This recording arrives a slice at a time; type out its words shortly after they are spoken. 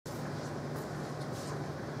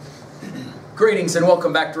Greetings and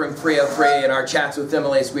welcome back to Room 303 and our chats with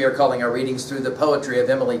Emily as we are calling our readings through the poetry of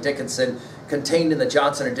Emily Dickinson contained in the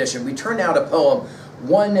Johnson edition. We turn now to poem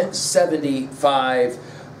 175,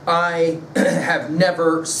 I Have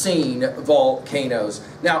Never Seen Volcanoes.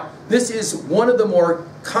 Now, this is one of the more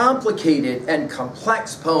complicated and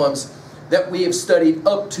complex poems that we have studied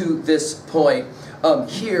up to this point.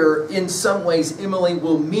 Here, in some ways, Emily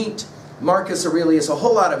will meet Marcus Aurelius. A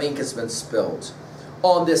whole lot of ink has been spilled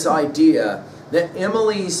on this idea that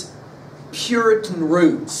Emily's Puritan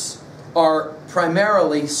roots are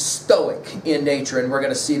primarily Stoic in nature, and we're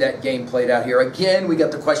going to see that game played out here. Again, we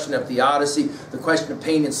got the question of the Odyssey, the question of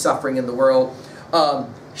pain and suffering in the world.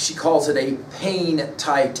 She calls it a pain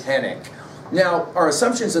Titanic. Now, our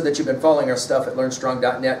assumptions are that you've been following our stuff at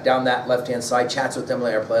learnstrong.net, down that left-hand side, Chats with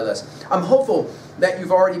Emily, our playlist. I'm hopeful that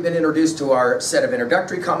you've already been introduced to our set of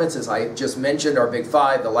introductory comments, as I just mentioned, our big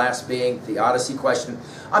five, the last being the Odyssey question.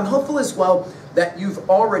 I'm hopeful as well that you've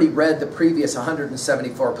already read the previous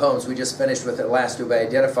 174 poems we just finished with at last who we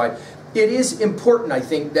identified. It is important, I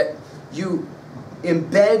think, that you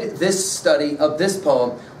embed this study of this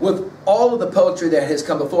poem with all of the poetry that has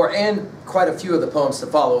come before and quite a few of the poems to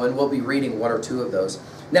follow, and we'll be reading one or two of those.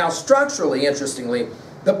 Now, structurally, interestingly,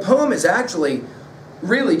 the poem is actually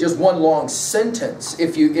really just one long sentence.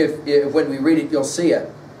 If when we read it, you'll see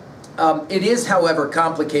it. It is, however,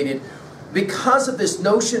 complicated because of this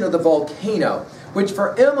notion of the volcano, which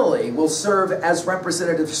for Emily will serve as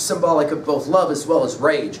representative, symbolic of both love as well as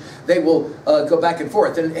rage. They will go back and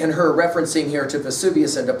forth, and her referencing here to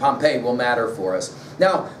Vesuvius and to Pompeii will matter for us.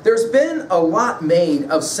 Now, there's been a lot made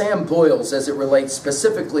of Sam Boyles as it relates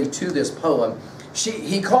specifically to this poem.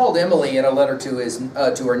 He called Emily in a letter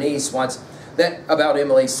to her niece once about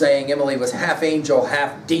Emily, saying Emily was half angel,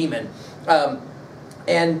 half demon.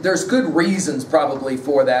 And there's good reasons probably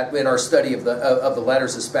for that in our study of the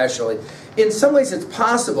letters especially. In some ways it's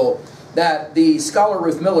possible that the scholar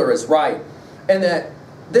Ruth Miller is right, and that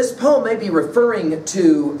this poem may be referring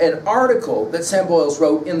to an article that Sam Boyles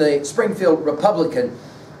wrote in the Springfield Republican,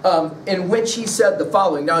 in which he said the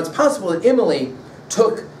following. Now, it's possible that Emily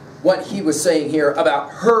took what he was saying here about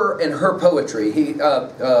her and her poetry.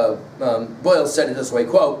 Boyles said it this way,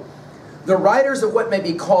 quote, "The writers of what may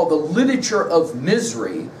be called the literature of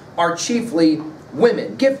misery are chiefly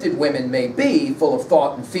women. Gifted women may be, full of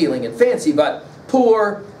thought and feeling and fancy, but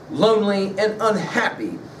poor, lonely, and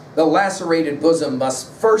unhappy. The lacerated bosom must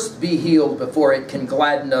first be healed before it can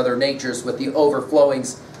gladden other natures with the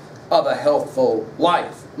overflowings of a healthful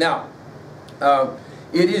life." Now,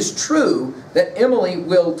 it is true that Emily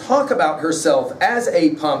will talk about herself as a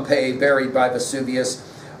Pompeii buried by Vesuvius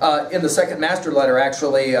in the second master letter,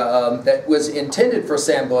 actually, that was intended for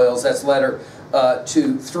Sam Boyles. That's letter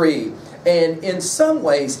 2-3. And in some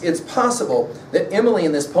ways, it's possible that Emily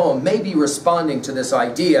in this poem may be responding to this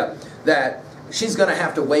idea that she's going to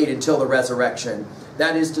have to wait until the resurrection.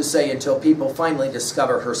 That is to say, until people finally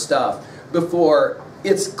discover her stuff, before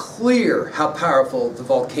it's clear how powerful the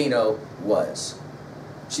volcano was.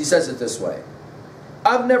 She says it this way: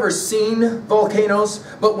 "I've never seen volcanoes,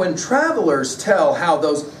 but when travelers tell how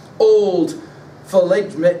those old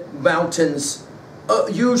phlegmatic mountains,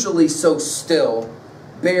 usually so still,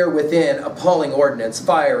 bear within appalling ordnance,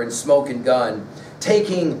 fire and smoke and gun,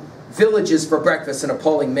 taking villages for breakfast and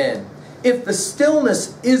appalling men. If the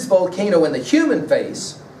stillness is volcano in the human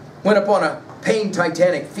face, when upon a pain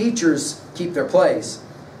Titanic features keep their place,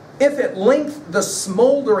 if at length the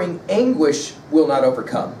smoldering anguish will not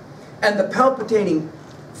overcome, and the palpitating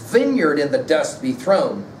vineyard in the dust be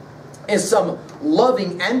thrown, is some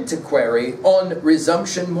loving antiquary on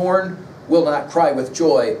resumption morn will not cry with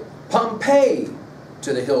joy, Pompeii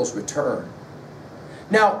to the hills return."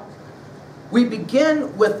 Now, we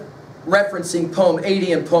begin with referencing poem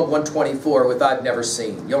 80 and poem 124 with I've never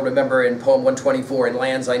seen. You'll remember in poem 124, in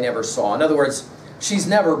lands I never saw. In other words, she's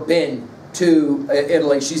never been to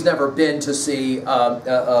Italy. She's never been to see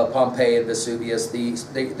Pompeii and Vesuvius,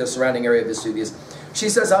 the surrounding area of Vesuvius. She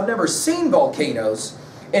says, I've never seen volcanoes.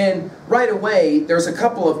 And right away, there's a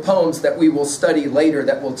couple of poems that we will study later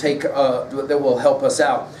that will help us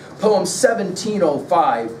out. Poem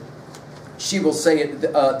 1705, she will say it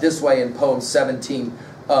this way in poem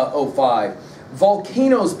 1705.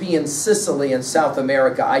 "Volcanoes be in Sicily and South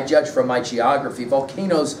America, I judge from my geography.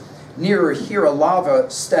 Volcanoes nearer here a lava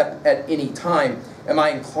step at any time. Am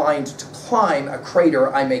I inclined to climb a crater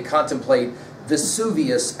I may contemplate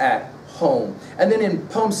Vesuvius at home." And then in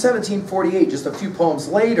poem 1748, just a few poems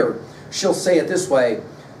later, she'll say it this way: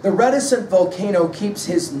 "The reticent volcano keeps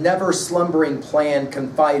his never slumbering plan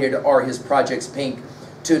confided are his projects pink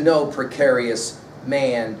to no precarious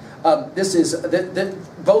man.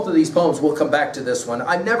 Both of these poems, we'll come back to this one.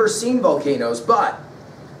 I've never seen volcanoes, but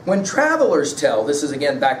when travelers tell, this is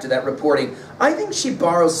again back to that reporting, I think she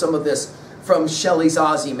borrows some of this from Shelley's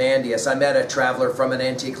Ozymandias. I met a traveler from an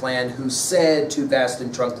antique land who said, "Two vast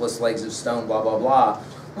and trunkless legs of stone," blah, blah, blah.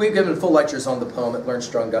 We've given full lectures on the poem at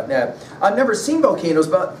learnstrong.net. I've never seen volcanoes,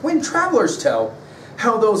 but when travelers tell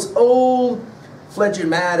how those old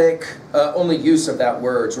phlegmatic, only use of that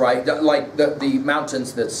words, right? Like the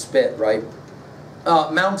mountains that spit, right?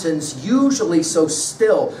 Mountains usually so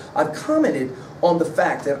still. I've commented on the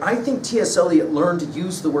fact that I think T.S. Eliot learned to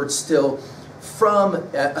use the word still from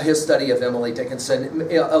his study of Emily Dickinson.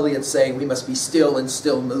 Eliot saying we must be still and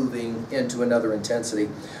still moving into another intensity.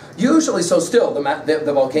 Usually so still,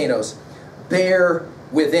 the volcanoes bear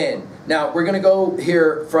within. Now, we're going to go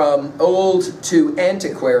here from old to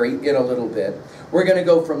antiquary in a little bit. We're going to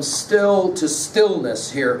go from still to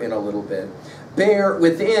stillness here in a little bit. Bear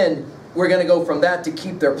within, we're going to go from that to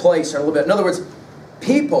keep their place in a little bit. In other words,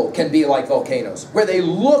 people can be like volcanoes, where they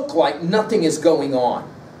look like nothing is going on.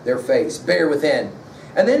 Their face, bear within.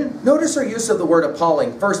 And then notice her use of the word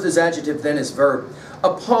appalling. First as adjective, then as verb.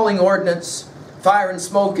 Appalling ordnance, fire and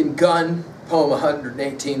smoke and gun. Poem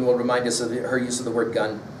 118 will remind us of her use of the word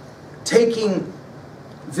gun. Taking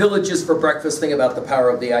villages for breakfast. Think about the power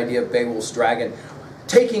of the idea of Beowulf's dragon.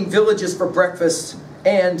 Taking villages for breakfast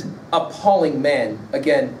and appalling men.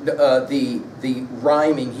 Again, the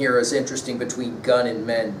rhyming here is interesting between gun and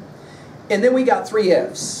men. And then we got three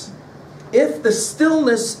ifs. If the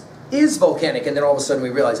stillness is volcanic, and then all of a sudden we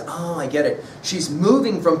realize, oh, I get it. She's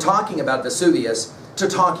moving from talking about Vesuvius to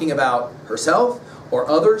talking about herself or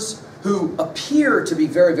others who appear to be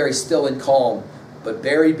very, very still and calm, but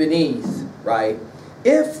buried beneath, right?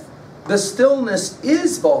 If the stillness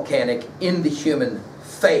is volcanic in the human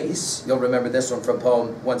face, you'll remember this one from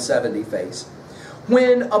poem 170, Face.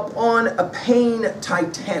 When upon a pain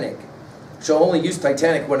Titanic, she'll only use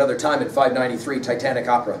Titanic one other time in 593, Titanic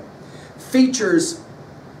opera. Features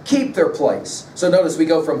keep their place. So notice we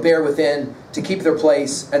go from bear within to keep their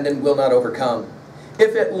place and then will not overcome.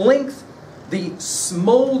 If at length the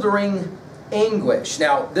smoldering anguish.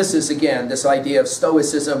 Now this is again this idea of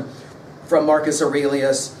stoicism from Marcus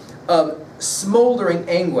Aurelius. Smoldering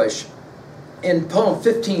anguish. In poem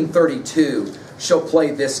 1532 she'll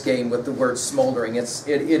play this game with the word smoldering. It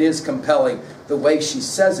is compelling the way she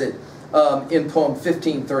says it. In poem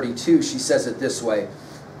 1532 she says it this way.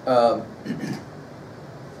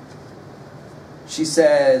 She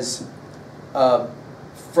says,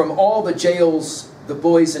 from all the jails, the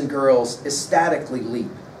boys and girls ecstatically leap.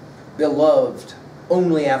 Beloved,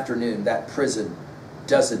 only afternoon that prison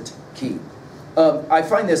doesn't keep. I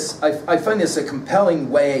find this a compelling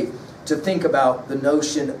way to think about the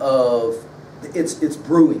notion of it's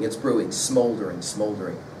brewing,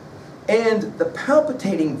 smoldering. And the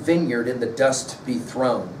palpitating vineyard in the dust be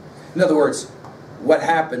thrown. In other words, what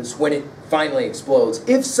happens when it finally explodes?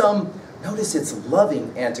 If some, notice it's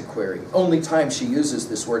loving antiquary, only time she uses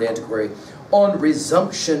this word antiquary, on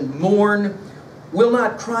resumption mourn, will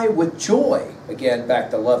not cry with joy, again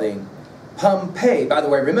back to loving, Pompeii. By the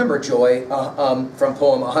way, remember joy from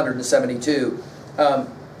poem 172.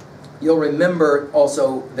 You'll remember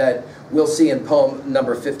also that we'll see in poem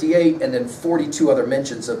number 58 and then 42 other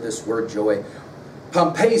mentions of this word joy.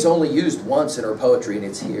 Pompeii's only used once in her poetry, and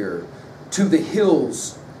it's here. To the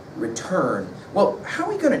hills return. Well, how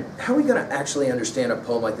are we going to actually understand a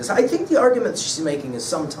poem like this? I think the argument she's making is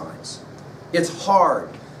sometimes it's hard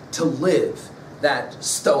to live that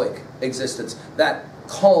stoic existence, that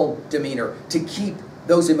calm demeanor, to keep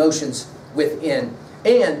those emotions within.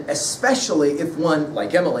 And especially if one,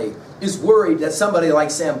 like Emily, is worried that somebody like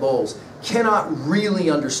Sam Bowles cannot really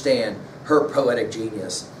understand her poetic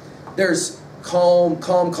genius. There's calm,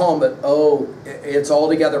 but oh, it's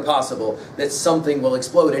altogether possible that something will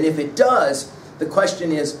explode. And if it does, the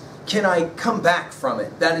question is, can I come back from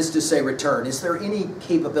it? That is to say, return. Is there any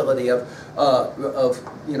capability of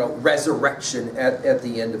resurrection at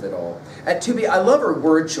the end of it all? At 2b, I love her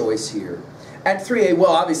word choice here. At 3a,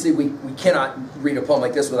 well, obviously we cannot read a poem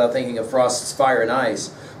like this without thinking of Frost's Fire and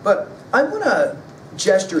Ice. But I want to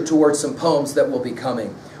gesture towards some poems that will be coming.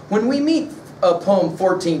 When we meet poem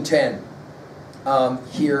 1410,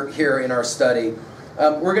 here in our study,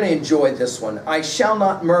 we're going to enjoy this one. I shall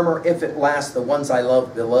not murmur if it last the ones I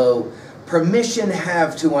love below. Permission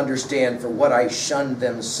have to understand for what I shunned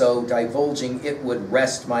them so. Divulging it would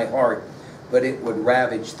rest my heart, but it would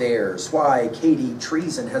ravage theirs. Why, Katie,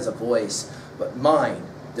 treason has a voice, but mine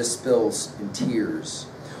dispels in tears.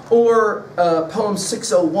 Or poem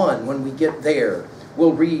 601, when we get there,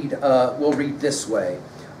 we'll read this way.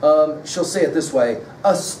 she'll say it this way: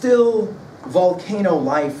 a still volcano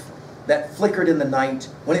life that flickered in the night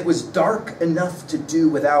when it was dark enough to do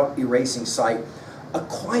without erasing sight. A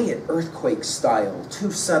quiet earthquake style,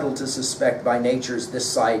 too subtle to suspect by nature's this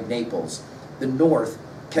side Naples. The north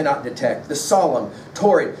cannot detect. The solemn,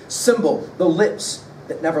 torrid symbol, the lips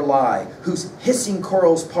that never lie, whose hissing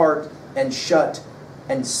corals part and shut,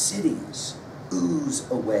 and cities ooze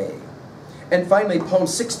away. And finally, poem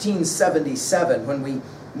 1677. When we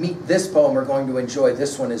meet this poem, we're going to enjoy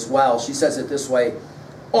this one as well. She says it this way: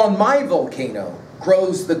 on my volcano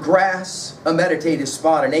grows the grass, a meditative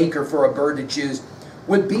spot, an acre for a bird to choose,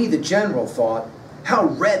 would be the general thought. How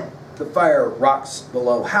red the fire rocks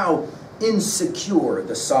below, how insecure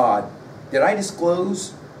the sod, did I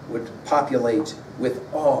disclose, would populate with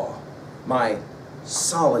awe my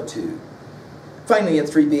solitude. Finally, at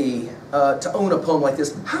 3B, to own a poem like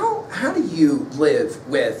this, how do you live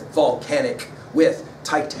with volcanic, with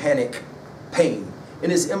titanic pain?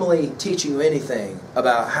 And is Emily teaching you anything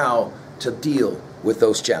about how to deal with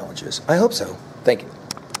those challenges? I hope so. Thank you.